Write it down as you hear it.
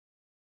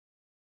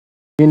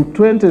In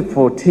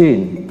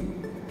 2014,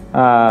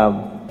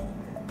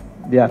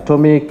 the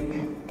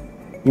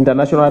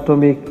International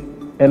Atomic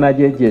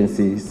Energy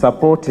Agency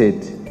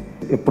supported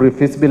a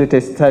pre-feasibility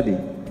study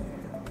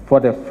for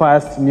the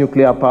first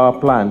nuclear power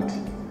plant,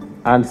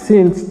 and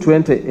since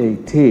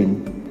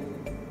 2018,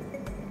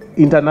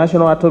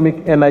 International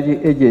Atomic Energy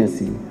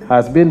Agency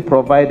has been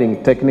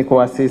providing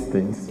technical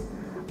assistance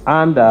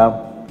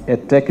under a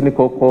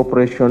technical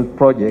cooperation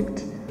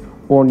project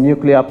on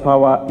nuclear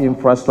power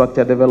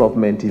infrastructure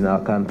development in our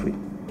country.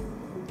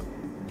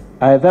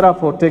 I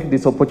therefore take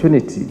this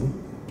opportunity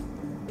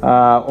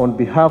on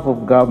behalf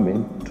of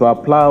government to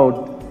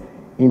applaud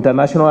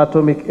International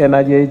Atomic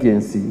Energy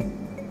Agency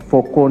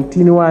for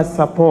continuous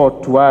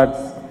support towards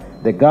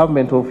the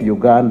government of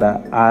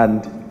Uganda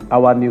and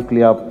our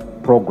nuclear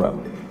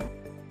program.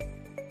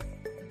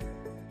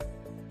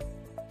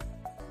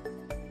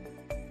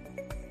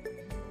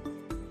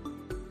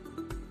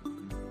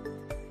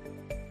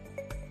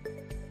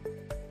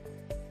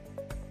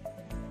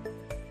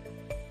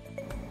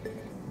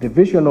 The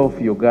vision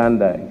of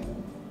Uganda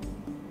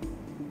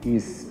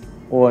is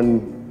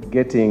on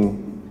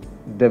getting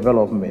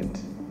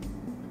development,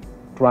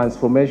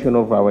 transformation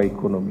of our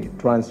economy,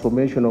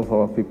 transformation of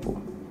our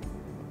people.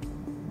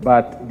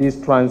 But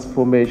this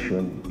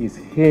transformation is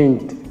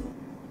hinged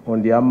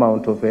on the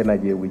amount of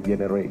energy we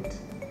generate.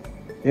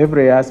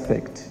 Every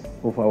aspect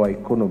of our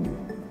economy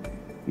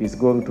is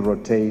going to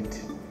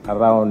rotate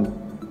around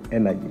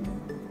energy.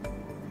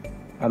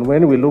 And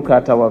when we look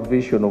at our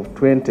vision of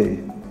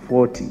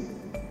 2040,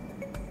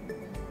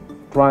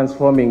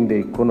 transforming the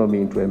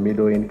economy into a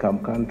middle-income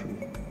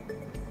country,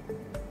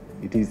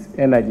 it is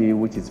energy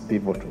which is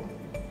pivotal.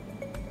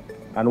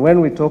 And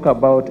when we talk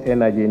about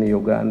energy in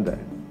Uganda,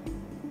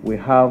 we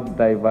have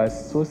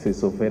diverse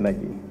sources of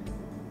energy.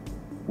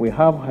 We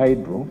have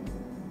hydro,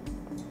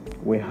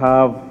 we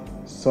have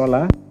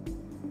solar,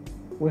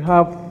 we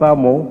have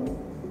thermal,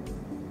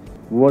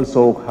 we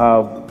also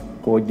have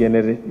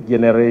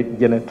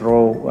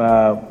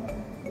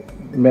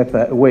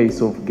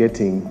ways of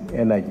getting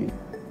energy.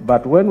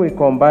 But when we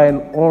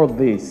combine all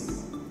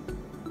this,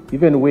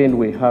 even when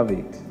we have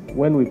it,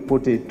 when we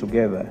put it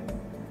together,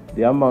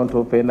 the amount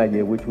of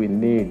energy which we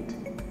need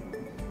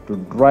to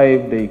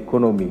drive the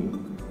economy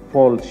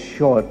falls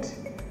short.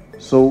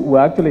 So we're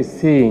actually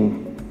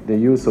seeing the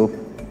use of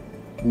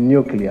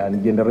nuclear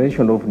and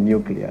generation of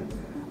nuclear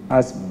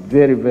as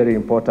very, very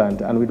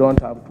important, and we don't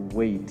have to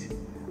wait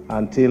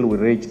until we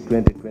reach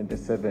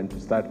 2027 to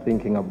start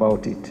thinking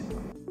about it.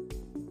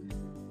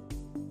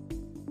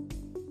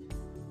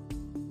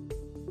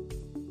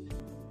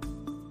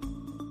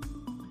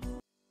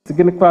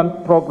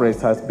 Significant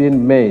progress has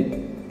been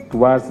made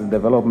towards the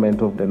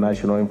development of the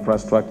national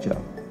infrastructure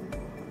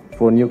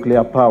for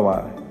nuclear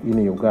power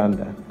in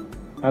Uganda.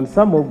 And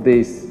some of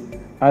these,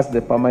 as the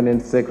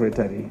Permanent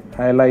Secretary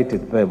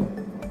highlighted them,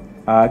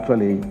 are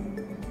actually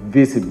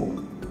visible.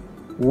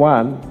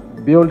 One,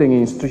 building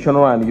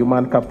institutional and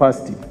human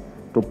capacity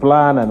to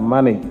plan and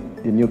manage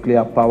the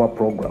nuclear power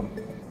program.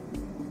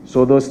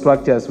 So those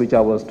structures which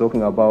I was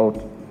talking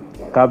about,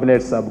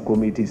 cabinet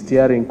subcommittee,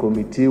 steering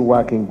committee,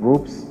 working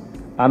groups,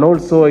 and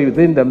also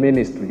within the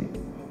ministry,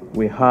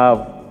 we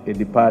have a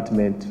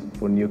department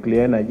for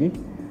nuclear energy,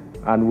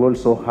 and we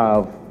also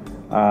have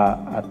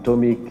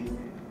Atomic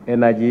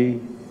Energy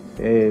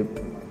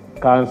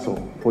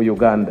Council for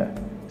Uganda.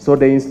 So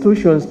the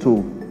institutions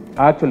to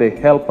actually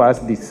help us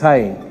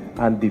design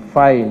and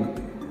define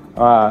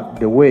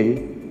the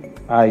way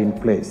are in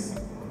place.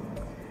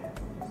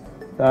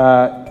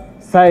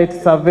 Site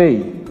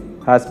survey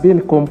has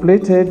been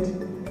completed,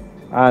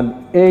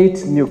 and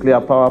 8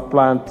 nuclear power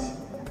plant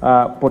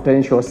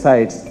potential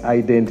sites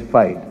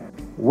identified.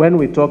 When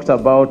we talked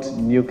about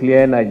nuclear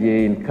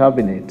energy in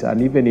cabinet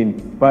and even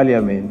in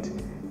parliament,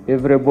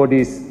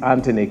 everybody's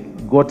antenna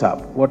got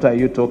up. What are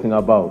you talking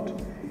about?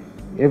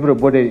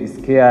 Everybody is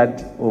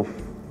scared of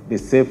the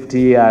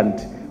safety and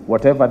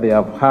whatever they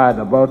have heard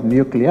about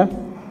nuclear.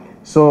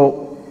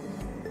 So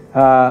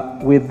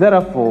we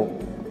therefore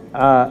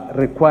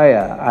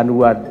require, and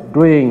we are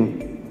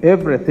doing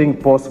everything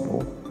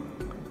possible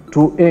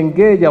to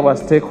engage our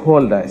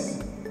stakeholders,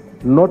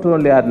 not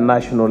only at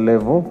national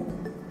level,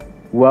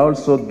 we're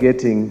also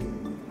getting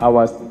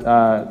our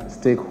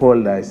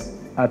stakeholders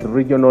at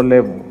regional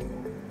level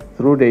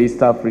through the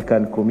East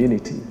African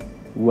community.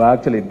 We're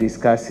actually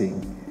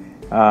discussing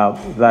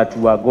that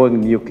we are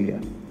going nuclear.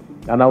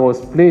 And I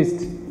was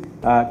pleased,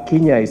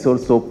 Kenya is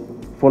also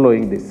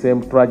following the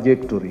same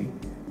trajectory,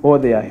 or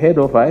they are ahead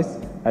of us.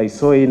 I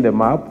saw in the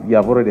map, you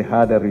have already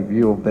had a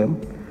review of them.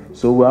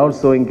 So we're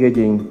also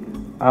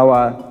engaging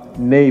our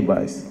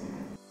neighbors.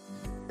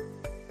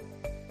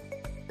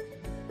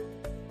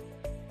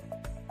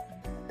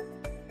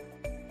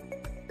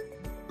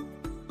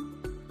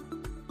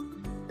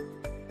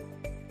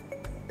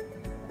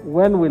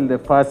 When will the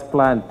first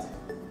plant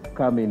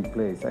come in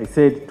place? I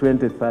said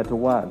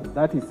 2031.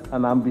 That is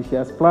an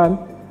ambitious plan.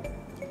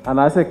 And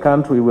as a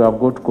country, we have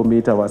got to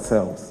commit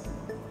ourselves,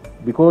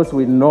 because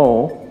we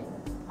know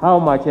how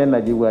much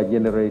energy we are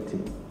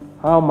generating,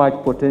 how much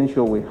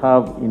potential we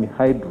have in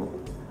hydro.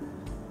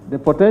 The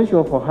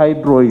potential for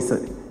hydro is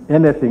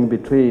anything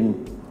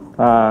between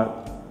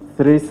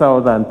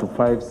 3,000 to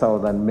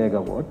 5,000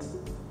 megawatts,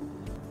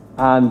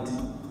 and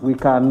we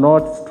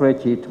cannot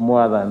stretch it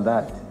more than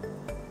that.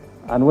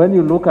 And when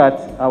you look at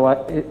our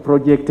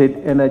projected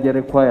energy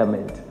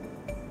requirement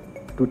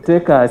to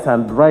take us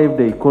and drive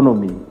the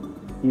economy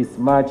is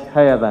much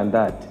higher than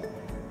that.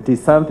 It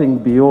is something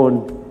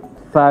beyond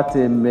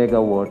 30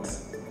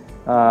 megawatts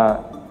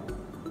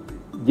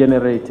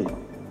generating.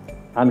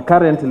 And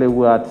currently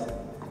we're at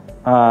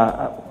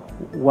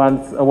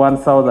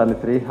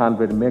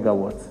 1,300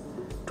 megawatts.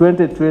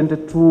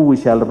 2022 we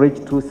shall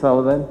reach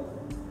 2,000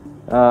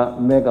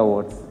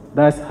 megawatts.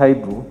 That's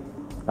hydro.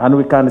 And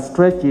we can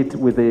stretch it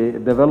with the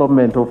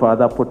development of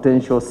other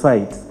potential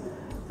sites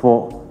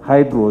for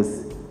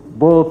hydros,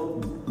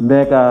 both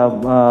mega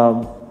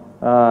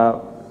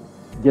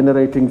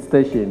generating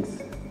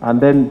stations and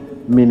then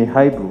mini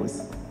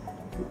hydros.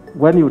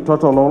 When you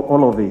total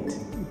all of it,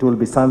 it will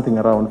be something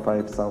around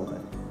 5,000.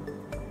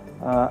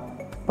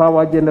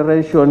 Power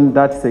generation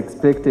that's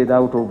expected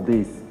out of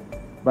this,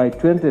 by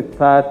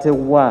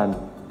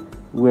 2031,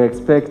 we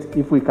expect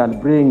if we can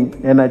bring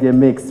energy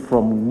mix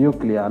from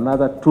nuclear,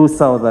 another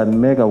 2,000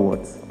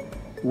 megawatts,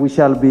 we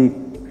shall be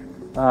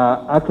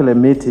actually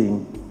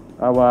meeting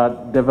our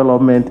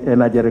development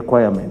energy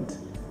requirement.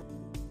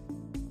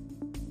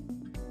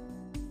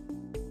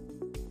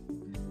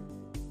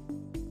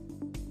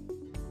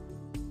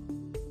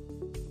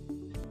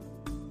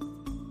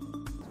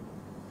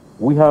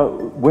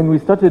 When we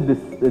started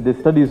the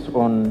studies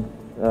on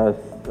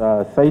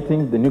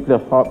siting the nuclear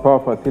power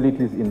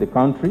facilities in the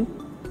country,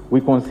 we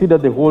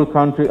considered the whole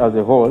country as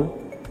a whole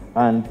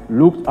and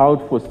looked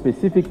out for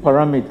specific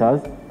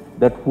parameters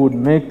that would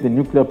make the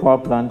nuclear power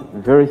plant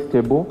very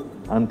stable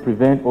and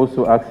prevent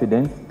also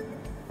accidents.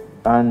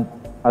 And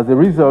as a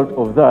result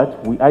of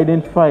that, we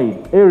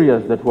identified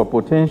areas that were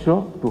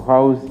potential to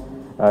house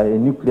a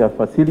nuclear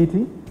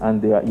facility, and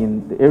they are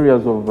in the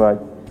areas of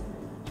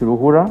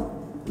Chiruhura,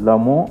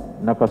 Lamo,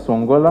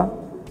 Nakasongola,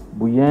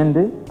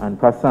 Buyende, and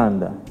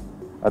Kasanda.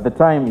 At the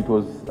time, it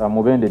was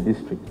Mubende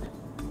district.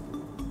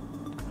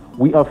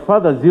 We are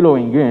further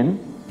zeroing in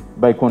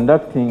by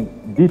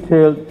conducting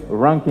detailed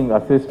ranking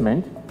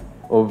assessment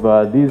of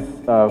these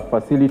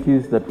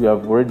facilities that we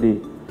have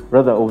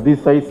of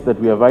these sites that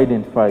we have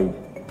identified.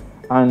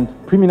 And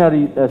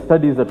preliminary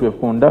studies that we have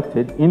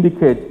conducted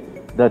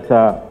indicate that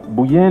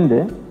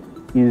Buyende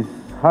is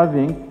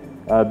having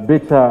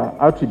better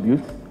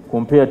attributes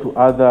compared to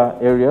other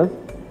areas,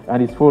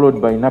 and is followed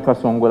by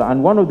Nakasongola.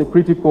 And one of the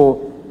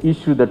critical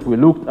issues that we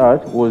looked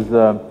at was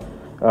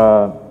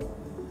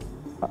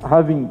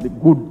having the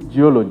good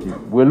geology.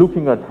 We're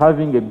looking at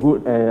having a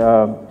good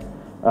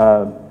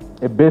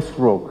a base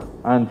rock.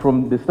 And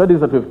from the studies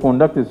that we've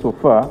conducted so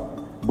far,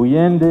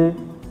 Buyende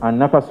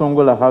and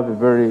Nakasongola have a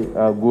very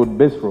good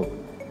base rock.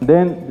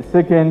 Then the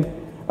second,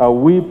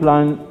 we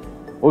plan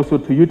also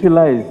to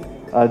utilize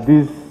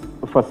this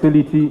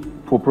facility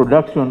for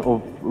production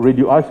of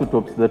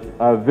radioisotopes that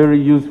are very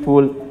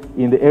useful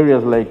in the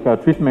areas like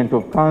treatment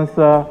of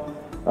cancer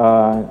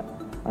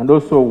and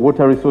also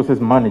water resources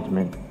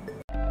management.